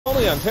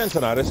Only on 10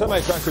 tonight, a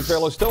semi-tractor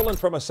trailer stolen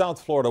from a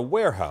South Florida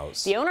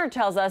warehouse. The owner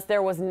tells us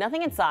there was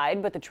nothing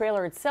inside, but the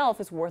trailer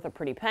itself is worth a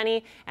pretty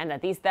penny, and that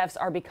these thefts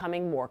are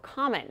becoming more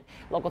common.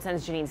 Local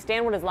 10's Janine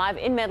Stanwood is live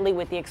in Medley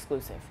with the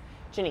exclusive.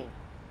 Janine.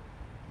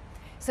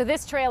 So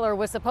this trailer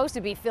was supposed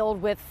to be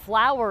filled with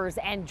flowers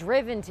and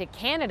driven to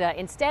Canada.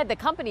 Instead, the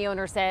company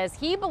owner says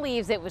he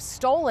believes it was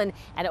stolen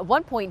and at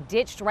one point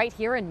ditched right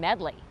here in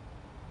Medley.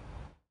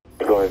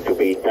 Going to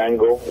be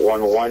Tango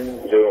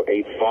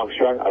 1108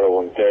 Foxtrot out of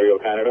Ontario,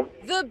 Canada.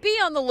 The Be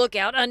on the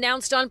Lookout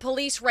announced on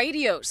police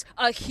radios.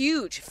 A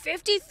huge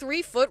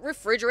 53-foot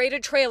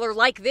refrigerated trailer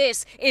like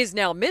this is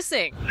now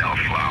missing. No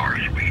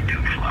flowers, we do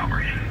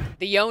flowers.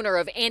 The owner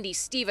of Andy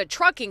Steva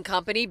Trucking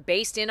Company,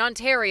 based in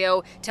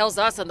Ontario, tells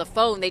us on the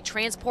phone they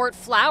transport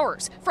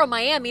flowers from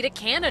Miami to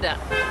Canada.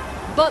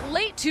 But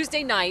late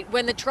Tuesday night,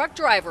 when the truck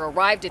driver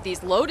arrived at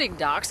these loading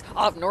docks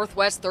off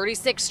Northwest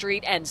 36th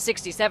Street and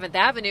 67th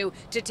Avenue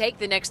to take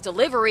the next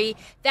delivery,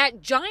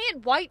 that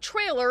giant white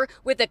trailer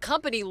with the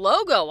company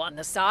logo on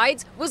the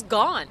sides was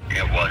gone.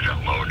 It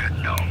wasn't loaded,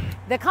 no.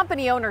 The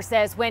company owner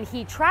says when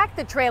he tracked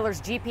the trailer's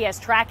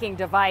GPS tracking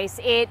device,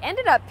 it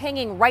ended up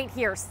pinging right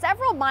here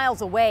several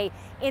miles away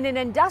in an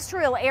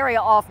industrial area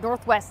off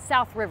Northwest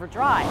South River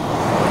Drive.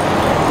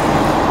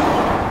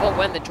 But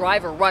when the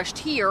driver rushed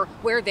here,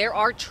 where there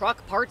are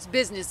truck parts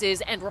businesses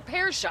and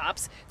repair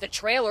shops, the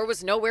trailer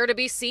was nowhere to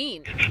be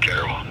seen. It's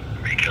terrible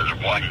because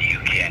one, you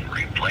can't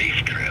replace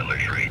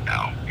trailers right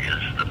now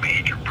is the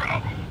major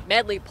problem.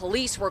 Medley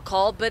police were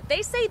called, but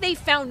they say they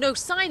found no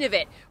sign of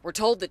it. We're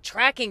told the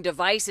tracking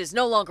device is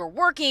no longer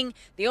working.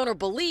 The owner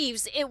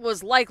believes it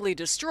was likely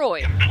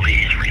destroyed.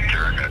 Please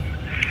return it.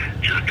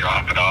 Just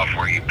drop it off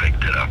where you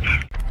picked it up.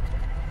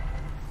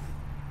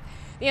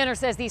 The owner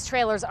says these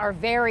trailers are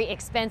very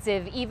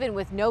expensive. Even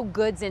with no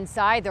goods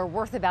inside, they're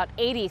worth about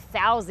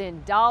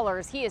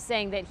 $80,000. He is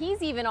saying that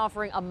he's even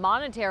offering a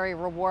monetary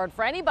reward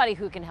for anybody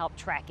who can help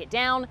track it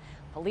down.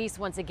 Police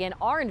once again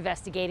are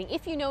investigating.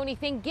 If you know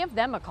anything, give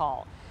them a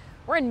call.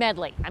 We're in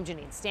Medley. I'm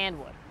Janine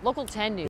Stanwood, Local 10 News.